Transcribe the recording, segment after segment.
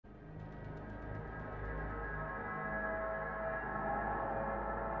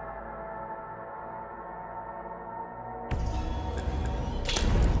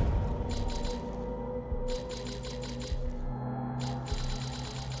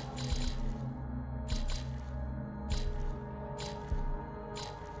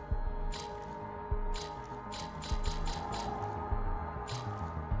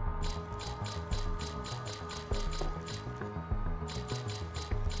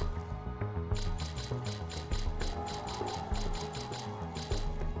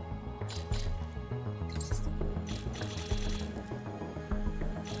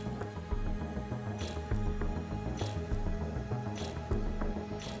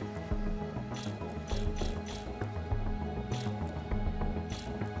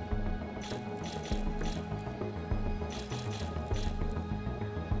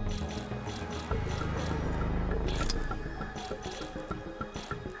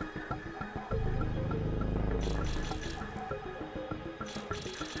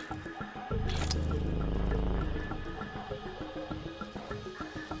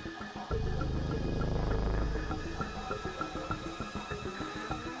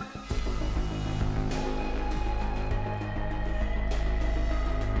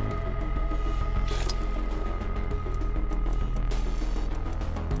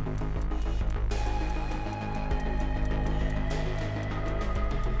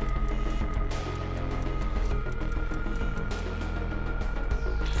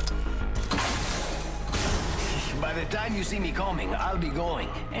time you see me coming, I'll be going,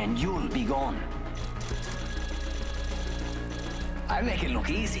 and you'll be gone. I make it look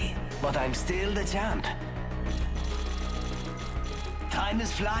easy, but I'm still the champ. Time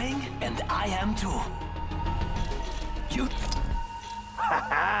is flying, and I am too. You...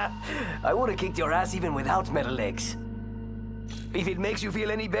 I would have kicked your ass even without metal legs. If it makes you feel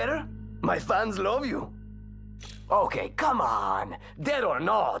any better, my fans love you. Okay, come on. Dead or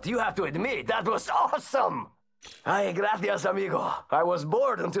not, you have to admit that was awesome. Ay, gracias, amigo. I was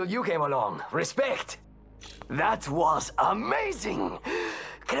bored until you came along. Respect. That was amazing.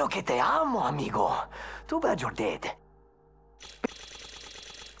 Creo que te amo, amigo. Too bad you're dead.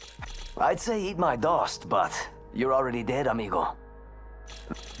 I'd say eat my dust, but you're already dead, amigo.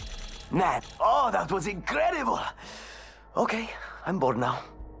 Nat, oh, that was incredible. Okay, I'm bored now.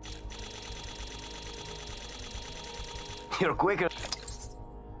 You're quicker.